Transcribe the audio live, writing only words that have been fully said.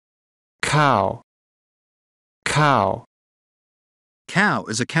cow, cow. Cow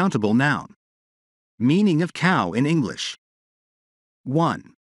is a countable noun. Meaning of cow in English.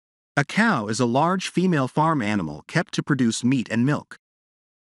 1. A cow is a large female farm animal kept to produce meat and milk.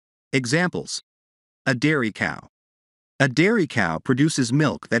 Examples: a dairy cow. A dairy cow produces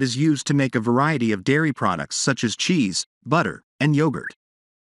milk that is used to make a variety of dairy products such as cheese, butter, and yogurt.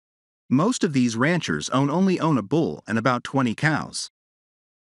 Most of these ranchers only own a bull and about 20 cows.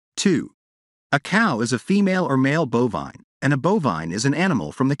 2. A cow is a female or male bovine, and a bovine is an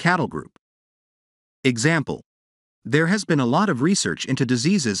animal from the cattle group. Example: there has been a lot of research into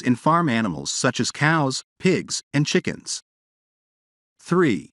diseases in farm animals such as cows, pigs, and chickens.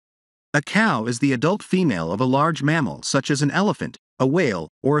 3. A cow is the adult female of a large mammal such as an elephant, a whale,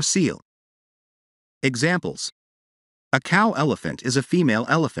 or a seal. Examples: a cow elephant is a female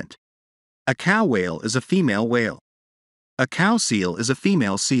elephant. A cow whale is a female whale. A cow seal is a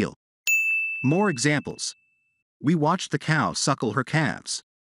female seal. More examples: we watched the cow suckle her calves.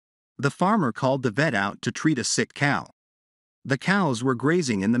 The farmer called the vet out to treat a sick cow. The cows were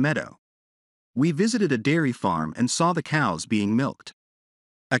grazing in the meadow. We visited a dairy farm and saw the cows being milked.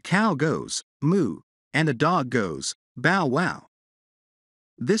 A cow goes, moo, and a dog goes, bow wow.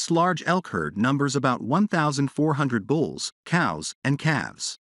 This large elk herd numbers about 1,400 bulls, cows, and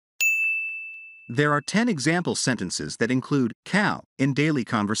calves. There are 10 example sentences that include cow in daily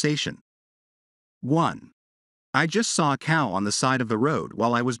conversation. 1. I just saw a cow on the side of the road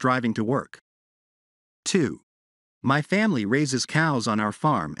while I was driving to work. 2. My family raises cows on our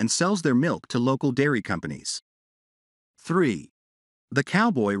farm and sells their milk to local dairy companies. 3. The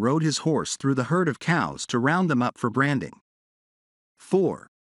cowboy rode his horse through the herd of cows to round them up for branding. 4.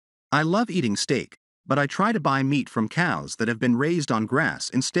 I love eating steak, but I try to buy meat from cows that have been raised on grass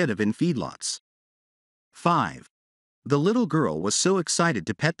instead of in feedlots. 5. The little girl was so excited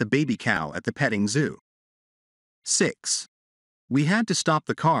to pet the baby cow at the petting zoo. 6. We had to stop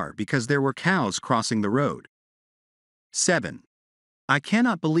the car because there were cows crossing the road. 7. I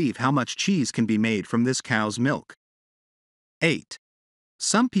cannot believe how much cheese can be made from this cow's milk. 8.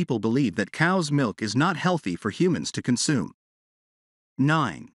 Some people believe that cow's milk is not healthy for humans to consume.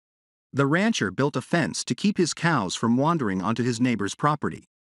 9. The rancher built a fence to keep his cows from wandering onto his neighbor's property.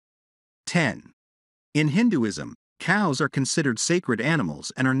 10. In Hinduism, cows are considered sacred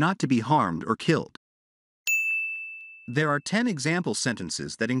animals and are not to be harmed or killed. There are 10 example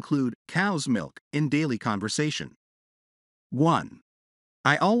sentences that include cow's milk in daily conversation. 1.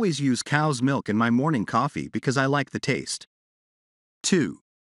 I always use cow's milk in my morning coffee because I like the taste. 2.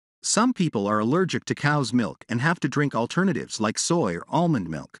 Some people are allergic to cow's milk and have to drink alternatives like soy or almond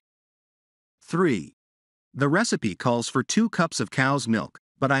milk. 3. The recipe calls for 2 cups of cow's milk,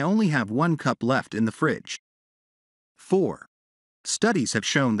 but I only have 1 cup left in the fridge. 4. Studies have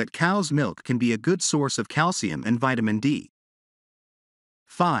shown that cow's milk can be a good source of calcium and vitamin D.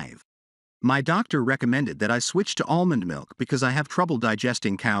 5. My doctor recommended that I switch to almond milk because I have trouble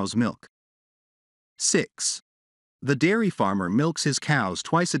digesting cow's milk. 6. The dairy farmer milks his cows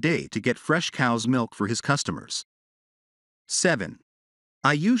twice a day to get fresh cow's milk for his customers. 7.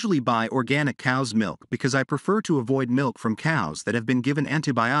 I usually buy organic cow's milk because I prefer to avoid milk from cows that have been given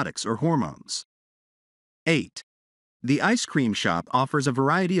antibiotics or hormones. 8. The ice cream shop offers a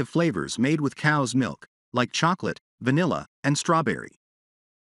variety of flavors made with cow's milk, like chocolate, vanilla, and strawberry.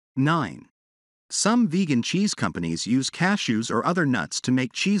 9. Some vegan cheese companies use cashews or other nuts to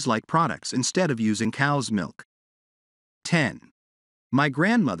make cheese-like products instead of using cow's milk. 10. My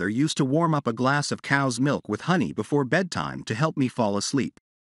grandmother used to warm up a glass of cow's milk with honey before bedtime to help me fall asleep.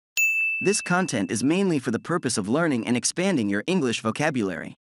 This content is mainly for the purpose of learning and expanding your English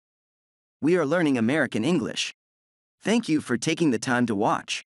vocabulary. We are learning American English. Thank you for taking the time to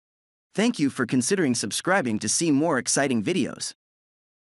watch. Thank you for considering subscribing to see more exciting videos.